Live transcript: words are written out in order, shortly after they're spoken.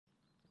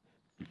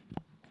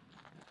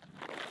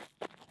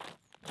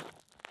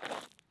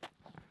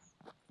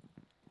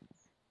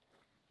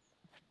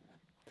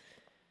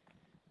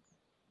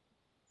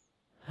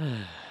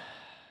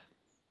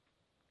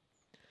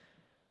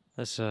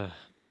Let's go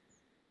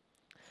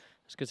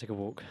take a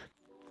walk.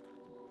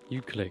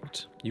 You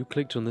clicked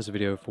on this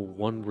video for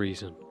one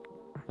reason,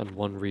 and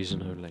one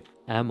reason only.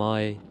 Am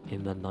I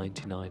in the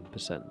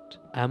 99%?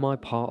 Am I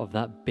part of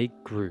that big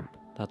group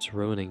that's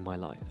ruining my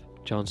life?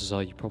 Chances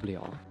are you probably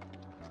are.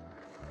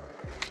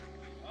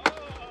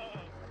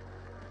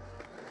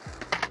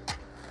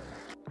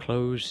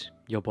 Close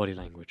your body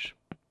language.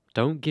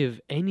 Don't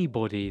give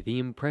anybody the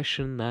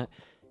impression that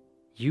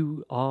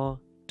you are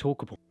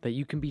talkable, that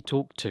you can be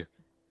talked to.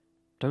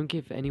 Don't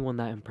give anyone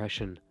that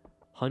impression.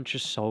 Hunch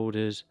your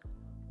shoulders,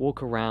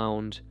 walk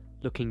around,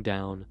 looking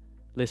down,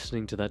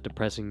 listening to that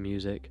depressing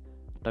music.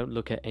 Don't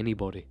look at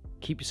anybody.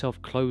 Keep yourself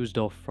closed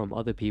off from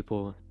other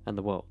people and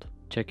the world.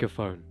 Check your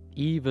phone,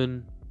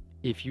 even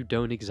if you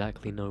don't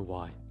exactly know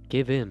why.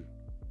 Give in.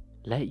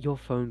 Let your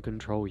phone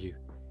control you.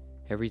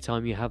 Every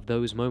time you have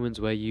those moments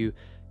where you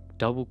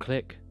double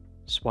click,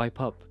 swipe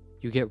up,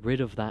 you get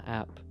rid of that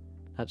app,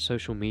 that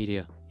social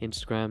media,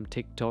 Instagram,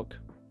 TikTok,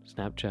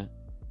 Snapchat,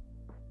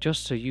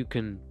 just so you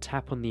can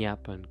tap on the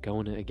app and go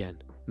on it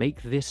again.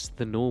 Make this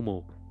the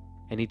normal.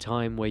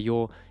 Anytime where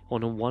you're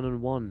on a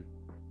one-on-one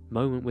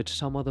moment with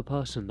some other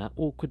person, that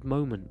awkward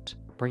moment,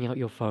 bring out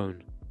your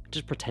phone.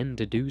 Just pretend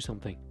to do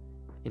something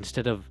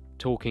instead of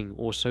talking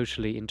or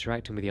socially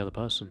interacting with the other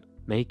person.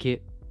 Make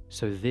it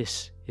so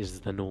this is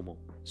the normal,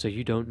 so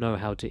you don't know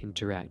how to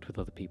interact with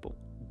other people.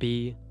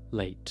 Be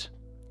late.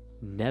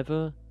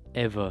 Never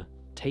ever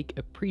take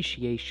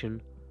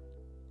appreciation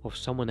of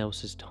someone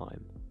else's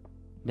time.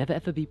 Never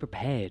ever be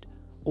prepared.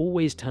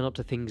 Always turn up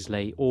to things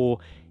late, or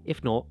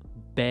if not,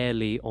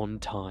 barely on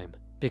time.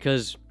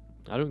 Because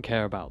I don't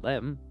care about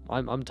them.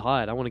 I'm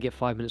tired. I want to get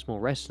 5 minutes more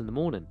rest in the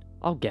morning.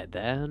 I'll get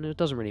there, and it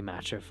doesn't really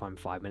matter if I'm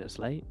 5 minutes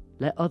late.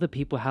 Let other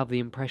people have the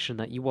impression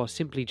that you are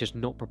simply just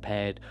not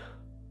prepared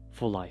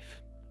for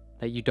life.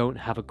 That you don't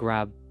have a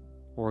grab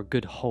or a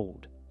good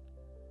hold,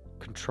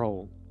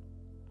 control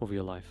of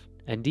your life.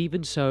 And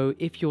even so,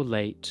 if you're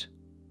late,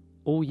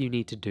 all you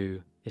need to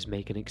do is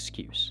make an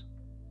excuse.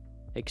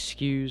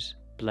 Excuse,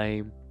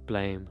 blame,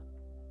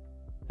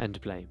 and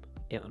blame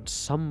it on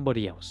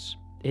somebody else.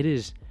 It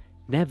is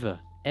never,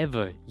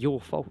 ever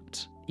your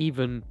fault,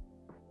 even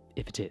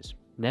if it is.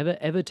 Never,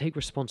 ever take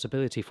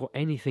responsibility for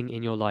anything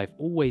in your life.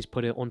 Always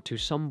put it onto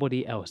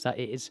somebody else, that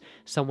it is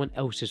someone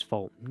else's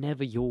fault,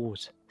 never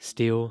yours.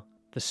 Steal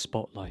the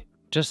spotlight.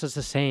 Just as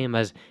the same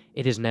as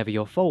it is never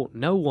your fault.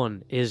 No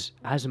one is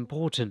as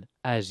important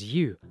as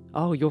you.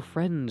 Oh, your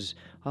friends.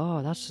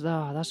 Oh, that's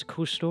a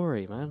cool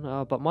story, man.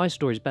 But my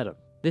story's better.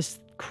 This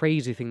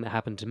crazy thing that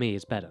happened to me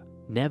is better.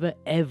 Never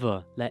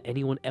ever let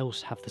anyone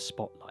else have the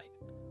spotlight.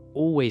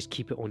 Always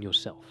keep it on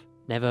yourself.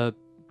 Never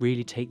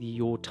really take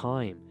your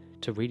time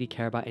to really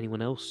care about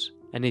anyone else.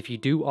 And if you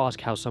do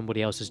ask how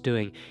somebody else is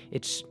doing,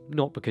 it's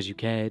not because you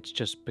care, it's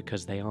just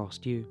because they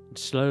asked you. And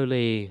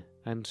slowly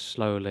and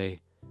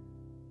slowly,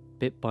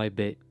 bit by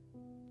bit,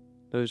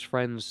 those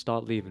friends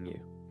start leaving you,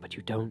 but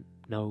you don't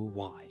know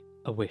why.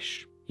 A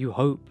wish. You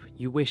hope,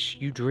 you wish,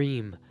 you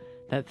dream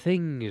that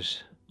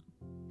things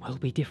will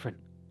be different.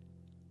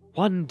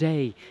 One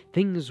day,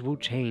 things will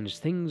change,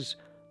 things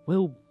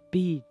will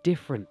be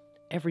different,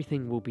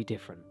 everything will be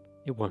different.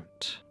 It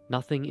won't.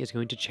 Nothing is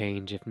going to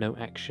change if no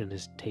action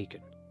is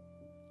taken.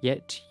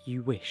 Yet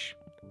you wish,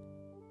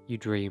 you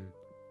dream,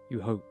 you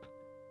hope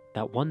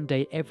that one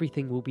day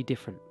everything will be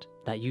different,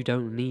 that you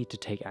don't need to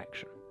take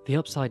action. The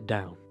upside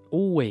down.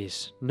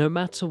 Always, no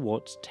matter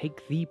what,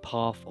 take the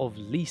path of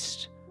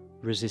least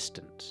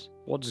resistance.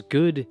 What's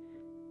good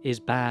is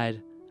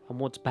bad, and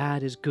what's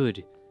bad is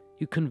good.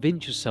 You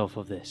convince yourself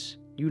of this.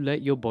 You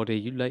let your body,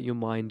 you let your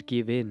mind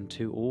give in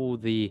to all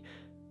the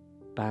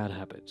bad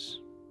habits,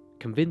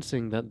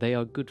 convincing that they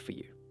are good for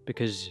you,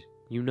 because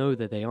you know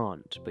that they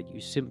aren't, but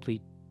you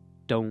simply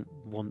don't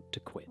want to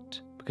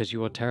quit, because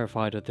you are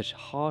terrified of the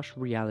harsh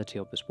reality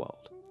of this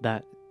world,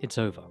 that it's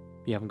over,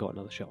 you haven't got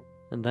another shot.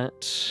 And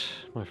that,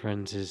 my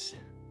friends, is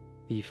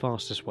the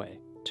fastest way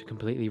to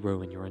completely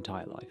ruin your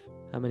entire life.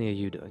 How many are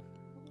you doing?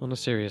 On a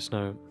serious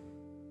note,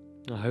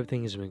 I hope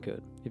things have been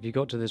good. If you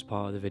got to this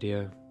part of the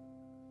video,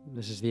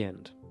 this is the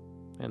end.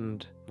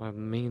 And that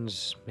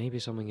means maybe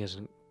something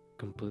isn't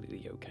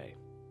completely okay.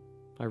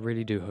 I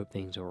really do hope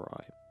things are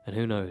alright. And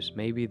who knows,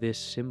 maybe this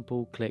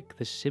simple click,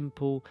 this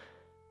simple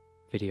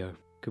video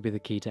could be the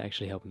key to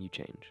actually helping you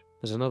change.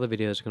 There's another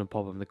video that's going to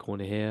pop up in the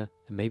corner here,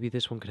 and maybe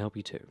this one can help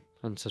you too.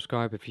 And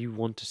subscribe if you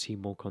want to see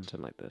more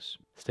content like this.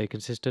 Stay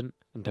consistent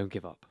and don't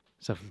give up.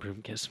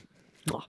 Self-improvement kiss.